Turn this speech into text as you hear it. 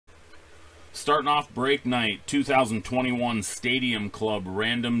Starting off break night, 2021 Stadium Club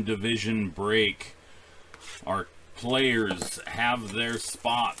Random Division Break. Our players have their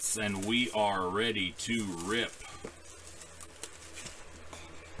spots, and we are ready to rip.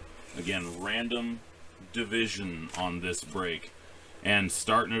 Again, random division on this break. And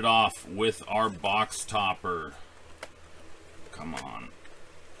starting it off with our box topper. Come on.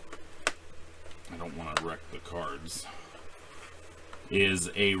 I don't want to wreck the cards.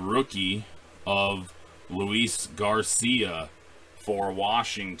 Is a rookie of Luis Garcia for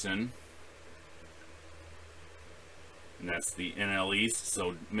Washington. And that's the NL East.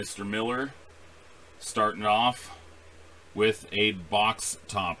 So Mr. Miller starting off with a box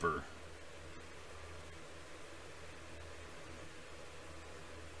topper.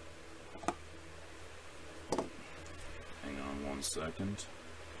 Hang on 1 second.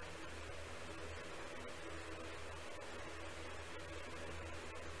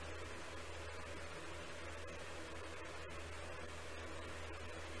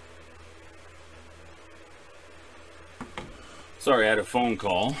 Sorry, I had a phone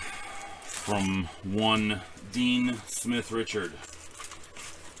call from one Dean Smith Richard.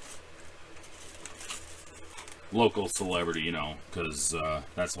 Local celebrity, you know, because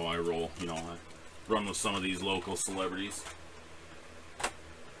that's how I roll. You know, I run with some of these local celebrities.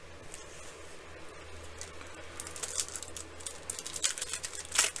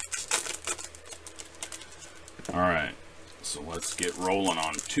 Alright, so let's get rolling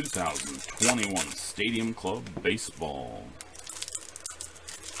on 2021 Stadium Club Baseball.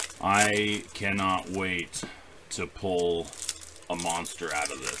 I cannot wait to pull a monster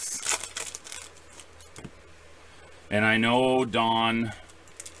out of this. And I know Don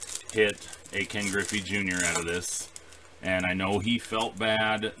hit a Ken Griffey Jr. out of this. And I know he felt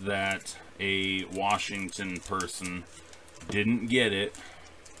bad that a Washington person didn't get it.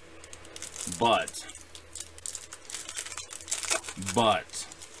 But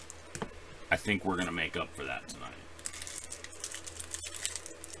I think we're going to make up for that tonight.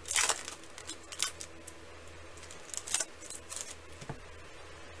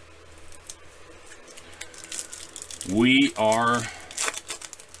 We are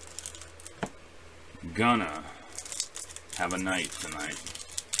gonna have a night tonight.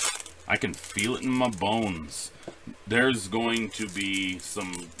 I can feel it in my bones. There's going to be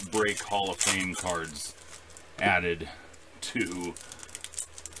some Break Hall of Fame cards added to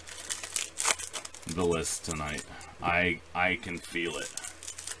the list tonight. I can feel it.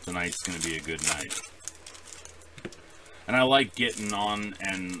 Tonight's gonna be a good night. And I like getting on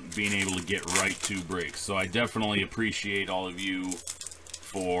and being able to get right to breaks. So I definitely appreciate all of you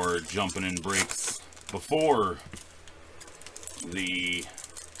for jumping in breaks before the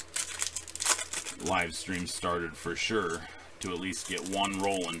live stream started, for sure, to at least get one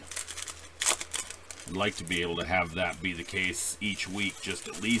rolling. I'd like to be able to have that be the case each week, just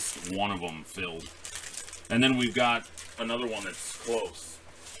at least one of them filled. And then we've got another one that's close.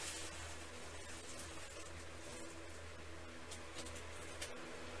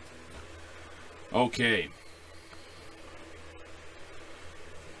 Okay.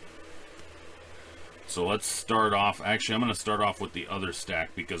 So let's start off. Actually, I'm going to start off with the other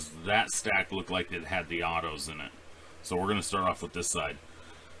stack because that stack looked like it had the autos in it. So we're going to start off with this side.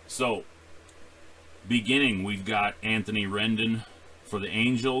 So, beginning, we've got Anthony Rendon for the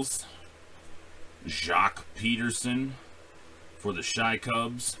Angels. Jacques Peterson for the Chi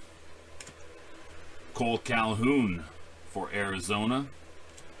Cubs. Cole Calhoun for Arizona.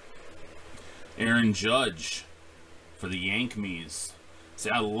 Aaron Judge for the Yankees. See,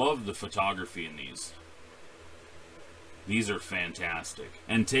 I love the photography in these. These are fantastic.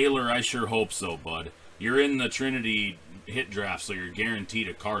 And Taylor, I sure hope so, bud. You're in the Trinity hit draft, so you're guaranteed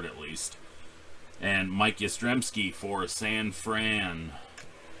a card at least. And Mike Yastrzemski for San Fran.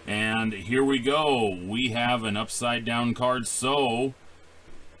 And here we go. We have an upside down card, so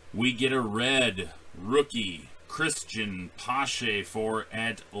we get a red rookie. Christian Pache for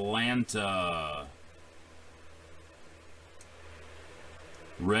Atlanta.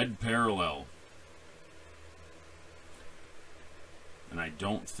 Red parallel. And I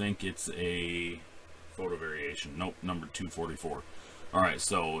don't think it's a photo variation. Nope, number 244. Alright,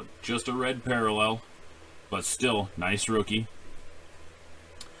 so just a red parallel, but still, nice rookie.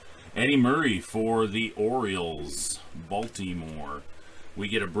 Eddie Murray for the Orioles, Baltimore. We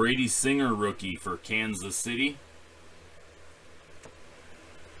get a Brady Singer rookie for Kansas City.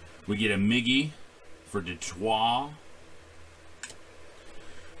 We get a Miggy for Detroit.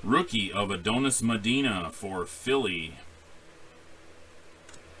 Rookie of Adonis Medina for Philly.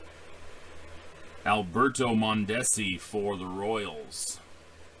 Alberto Mondesi for the Royals.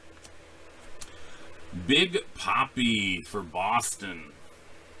 Big Poppy for Boston.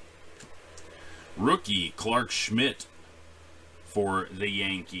 Rookie Clark Schmidt for the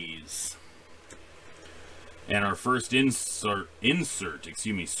Yankees. And our first insert,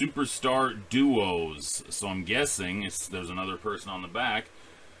 superstar duos. So I'm guessing there's another person on the back.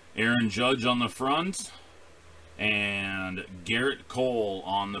 Aaron Judge on the front and Garrett Cole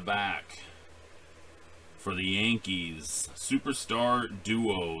on the back for the Yankees. Superstar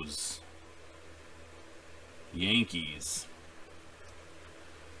duos. Yankees.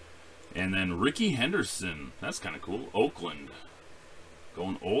 And then Ricky Henderson. That's kind of cool. Oakland.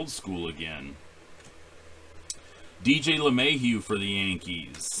 Going old school again. DJ LeMahieu for the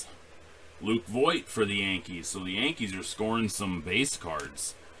Yankees. Luke Voit for the Yankees. So the Yankees are scoring some base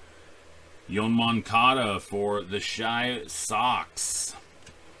cards. Yon Moncada for the Chi Sox.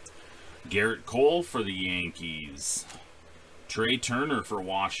 Garrett Cole for the Yankees. Trey Turner for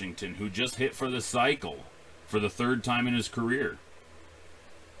Washington, who just hit for the cycle for the third time in his career.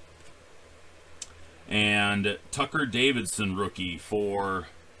 And Tucker Davidson, rookie for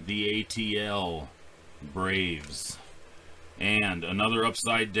the ATL Braves. And another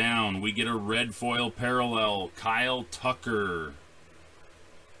upside down, we get a red foil parallel, Kyle Tucker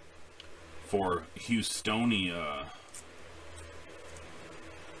for Houstonia.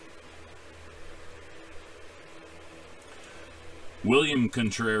 William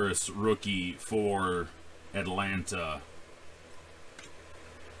Contreras, rookie for Atlanta.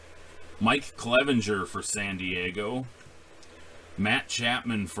 Mike Clevenger for San Diego. Matt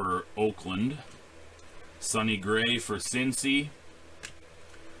Chapman for Oakland. Sonny Gray for Cincy.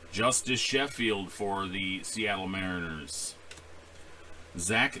 Justice Sheffield for the Seattle Mariners.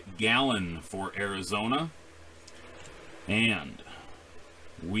 Zach Gallen for Arizona. And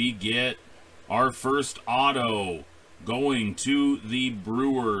we get our first auto going to the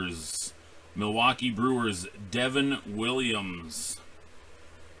Brewers. Milwaukee Brewers, Devin Williams.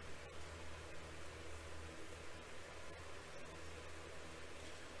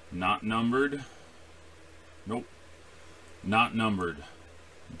 Not numbered. Nope. Not numbered.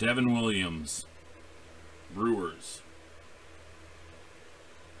 Devin Williams. Brewers.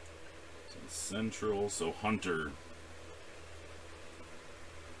 So Central. So Hunter.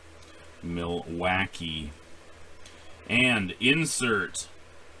 Milwaukee. And insert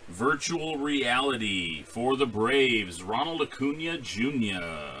virtual reality for the Braves. Ronald Acuna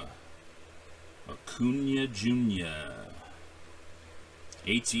Jr. Acuna Jr.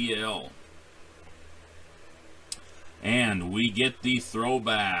 ATL. And we get the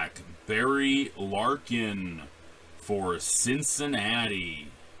throwback, Barry Larkin for Cincinnati.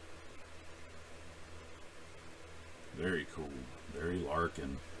 Very cool. Barry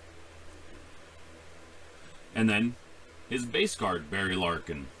Larkin. And then his base card, Barry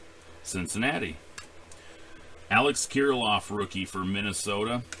Larkin, Cincinnati. Alex Kirilloff, rookie for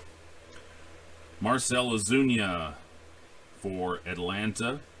Minnesota. Marcell Ozuna for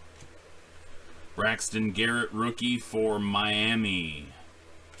Atlanta. Braxton Garrett, rookie for Miami.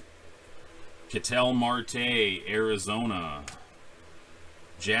 Ketel Marte, Arizona.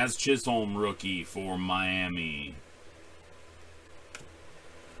 Jazz Chisholm, rookie for Miami.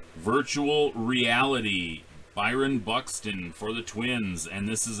 Virtual reality, Byron Buxton for the Twins, and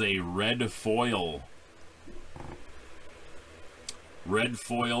this is a red foil. Red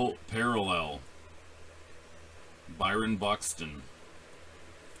foil parallel. Byron Buxton.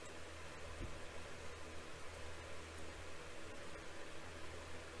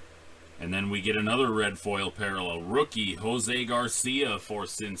 And then we get another red foil parallel. Rookie, Jose Garcia for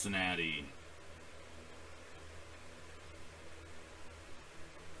Cincinnati.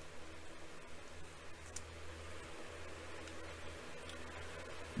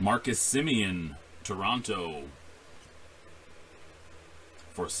 Marcus Semien, Toronto.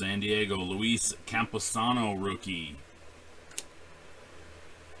 For San Diego, Luis Camposano, rookie.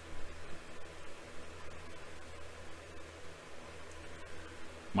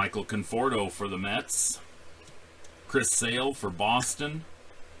 Michael Conforto for the Mets. Chris Sale for Boston.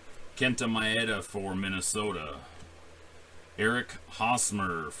 Kenta Maeda for Minnesota. Eric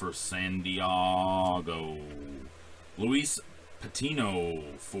Hosmer for San Diego. Luis Patino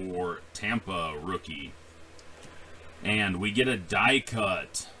for Tampa, rookie. And we get a die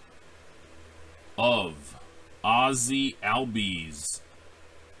cut of Ozzy Albies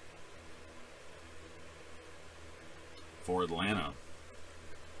for Atlanta.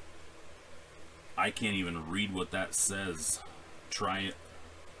 I can't even read what that says. Triumvirates?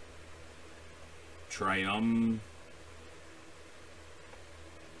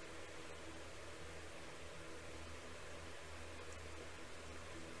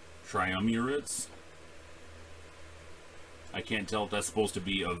 I can't tell if that's supposed to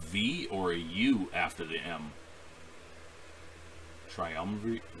be a V or a U after the M.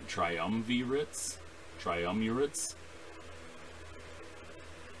 Triumvirates? Triumvirates?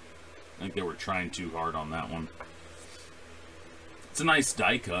 I think they were trying too hard on that one. It's a nice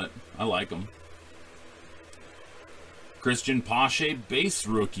die cut. I like them. Christian Pache, base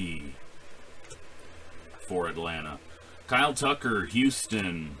rookie for Atlanta. Kyle Tucker,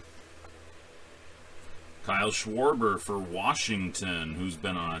 Houston. Kyle Schwarber for Washington, who's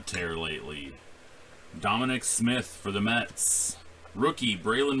been on a tear lately. Dominic Smith for the Mets. Rookie,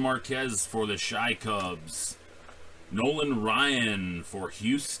 Braylon Marquez for the Chi Cubs. Nolan Ryan for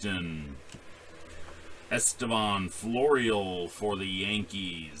Houston. Esteban Florial for the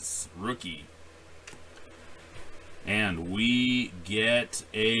Yankees. Rookie. And we get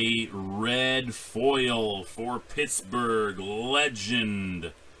a red foil for Pittsburgh.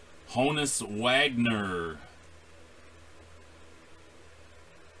 Legend. Honus Wagner.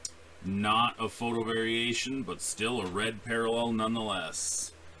 Not a photo variation, but still a red parallel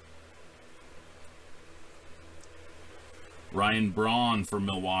nonetheless. Ryan Braun for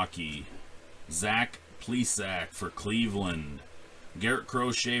Milwaukee. Zach Plesac for Cleveland. Garrett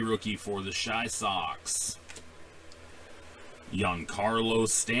Crochet, rookie for the Chi Sox. Giancarlo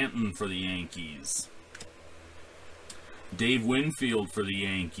Stanton for the Yankees. Dave Winfield for the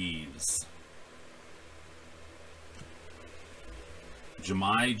Yankees.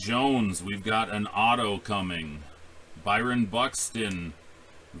 Jahmai Jones, we've got an auto coming. Byron Buxton,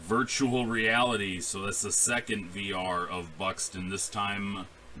 virtual reality, so that's the second VR of Buxton, this time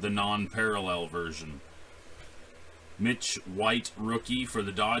the non-parallel version. Mitch White, rookie for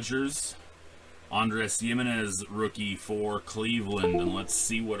the Dodgers. Andres Jimenez, rookie for Cleveland. And let's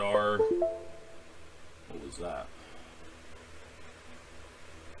see what our... What was that?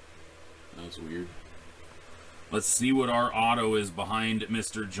 That was weird. Let's see what our auto is behind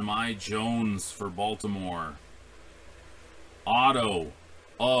Mr. Jahmai Jones for Baltimore. Auto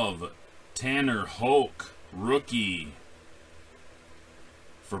of Tanner Hoke, rookie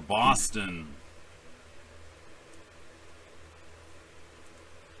for Boston.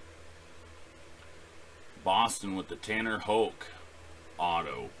 Boston with the Tanner Hoke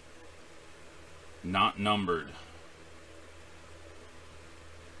auto. Not numbered.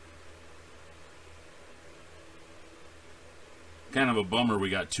 Kind of a bummer we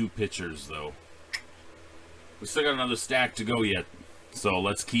got two pitchers, though. We still got another stack to go yet, so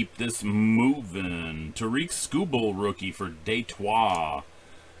let's keep this moving. Tariq Skubal, rookie for Detroit.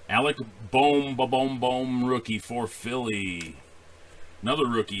 Alec Bohm, rookie for Philly. Another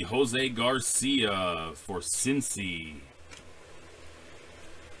rookie, Jose Garcia for Cincy.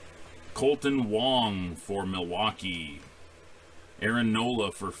 Colton Wong for Milwaukee. Aaron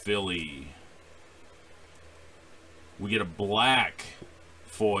Nola for Philly. We get a black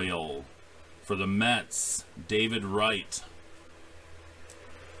foil for the Mets, David Wright.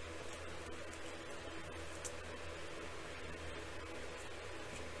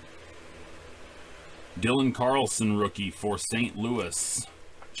 Dylan Carlson, rookie for St. Louis.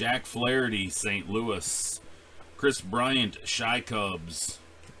 Jack Flaherty, St. Louis. Chris Bryant, Chi Cubs.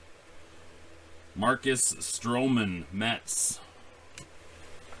 Marcus Stroman, Mets.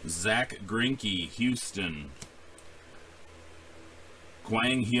 Zach Greinke, Houston.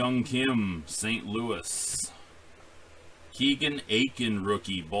 Kwang Hyun Kim, St. Louis. Keegan Aiken,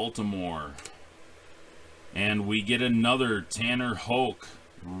 rookie, Baltimore. And we get another Tanner Hoke,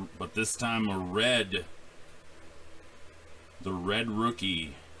 but this time a red. The red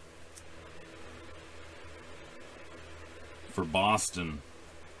rookie for Boston.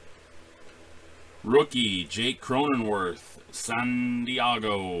 Rookie, Jake Cronenworth, San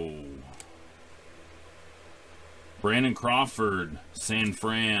Diego. Brandon Crawford, San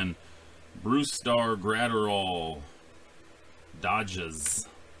Fran. Brusdar Graterol, Dodgers.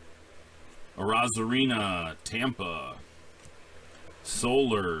 Arozarena, Tampa.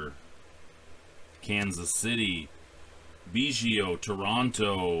 Solar, Kansas City. Biggio,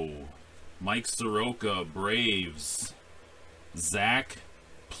 Toronto. Mike Soroka, Braves. Zach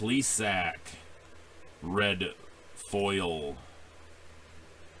Plesac, red foil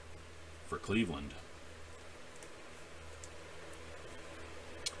for Cleveland.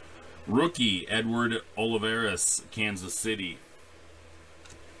 Rookie, Edward Olivares, Kansas City.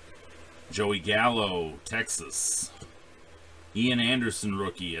 Joey Gallo, Texas. Ian Anderson,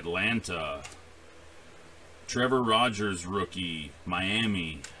 rookie, Atlanta. Trevor Rogers, rookie,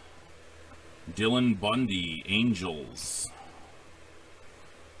 Miami. Dylan Bundy, Angels.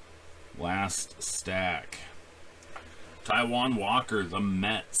 Last stack. Taijuan Walker, the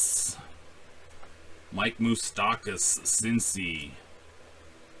Mets. Mike Moustakas, Cincy.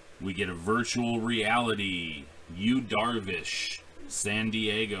 We get a virtual reality. Yu Darvish, San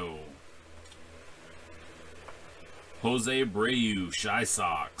Diego. Jose Abreu, Shy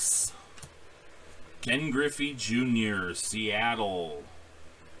Sox. Ken Griffey Jr., Seattle.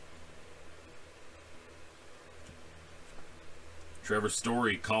 Trevor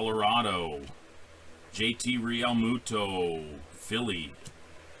Story, Colorado. JT Realmuto, Philly.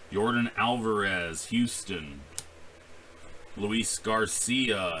 Jordan Alvarez, Houston. Luis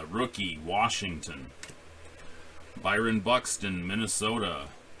Garcia, rookie, Washington. Byron Buxton, Minnesota.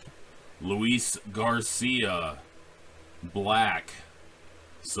 Luis Garcia, black.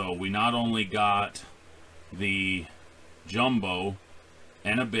 So we not only got the jumbo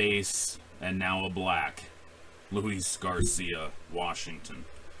and a base and now a black. Luis Garcia, Washington.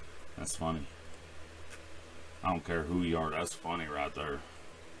 That's funny. I don't care who you are. That's funny right there.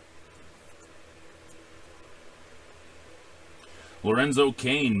 Lorenzo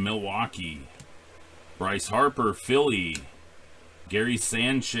Cain, Milwaukee. Bryce Harper, Philly. Gary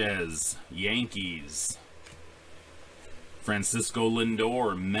Sanchez, Yankees. Francisco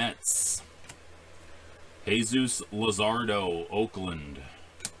Lindor, Mets. Jesus Luzardo, Oakland.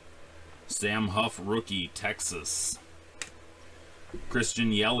 Sam Huff, rookie, Texas.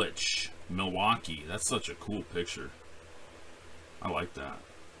 Christian Yelich, Milwaukee. That's such a cool picture. I like that.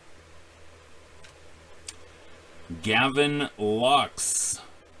 Gavin Lux,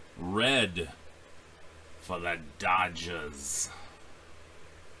 red, for the Dodgers.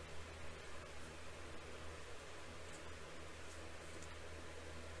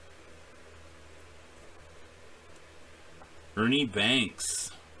 Ernie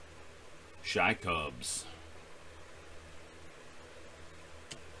Banks, Shy Cubs.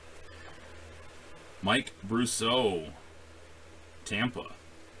 Mike Brousseau, Tampa.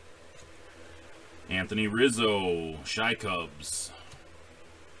 Anthony Rizzo, Shy Cubs.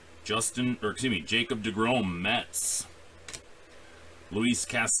 Jacob deGrom, Mets. Luis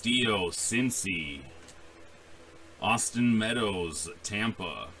Castillo, Cincy. Austin Meadows,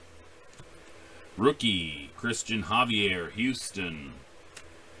 Tampa. Rookie, Christian Javier, Houston.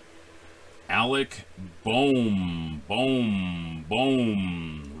 Alec Bohm,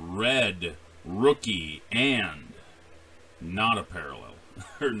 red, rookie, and not a parallel,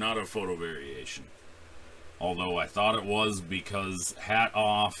 or not a photo variation. Although I thought it was because hat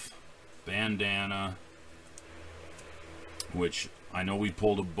off, bandana, which I know we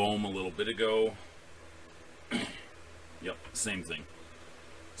pulled a Bohm a little bit ago. Yep, same thing.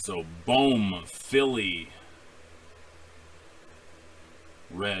 So Bohm, Philly,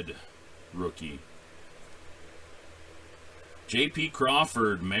 red, rookie. J.P.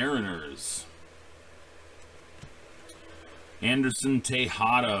 Crawford, Mariners. Anderson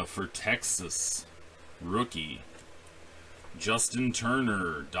Tejada for Texas, rookie. Justin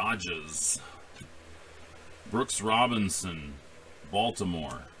Turner, Dodgers. Brooks Robinson,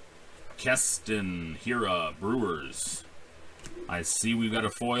 Baltimore. Keston Hiura, Brewers. I see we've got a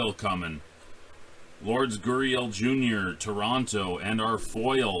foil coming. Lourdes Gurriel Jr., Toronto, and our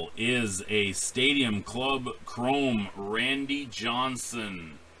foil is a Stadium Club Chrome Randy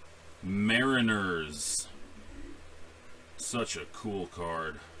Johnson, Mariners. Such a cool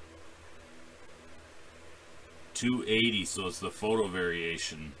card. 280, so it's the photo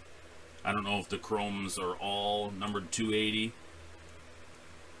variation. I don't know if the chromes are all numbered 280.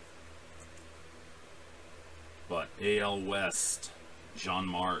 But AL West,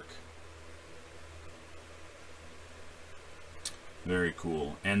 Jean-Marc. Very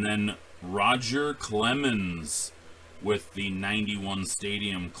cool. And then Roger Clemens with the 91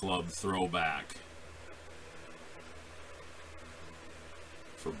 Stadium Club throwback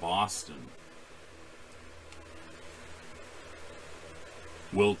for Boston.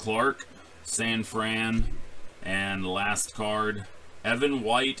 Will Clark, San Fran, and last card, Evan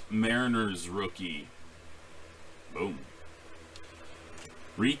White, Mariners rookie. Boom.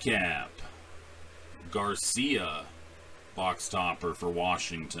 Recap. Garcia, box topper for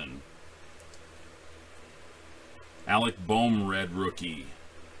Washington. Alec Bohm, red rookie.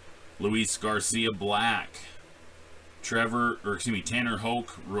 Luis Garcia, black. Tanner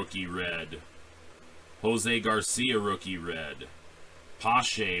Hoke, rookie red. Jose Garcia, rookie red.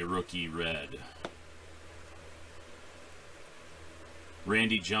 Pache, rookie red.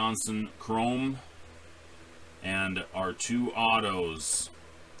 Randy Johnson, chrome. And our two autos.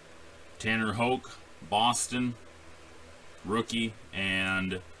 Tanner Hoke, Boston, rookie,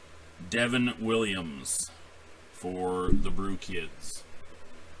 and Devin Williams for the Brew Kids.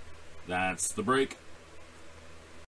 That's the break.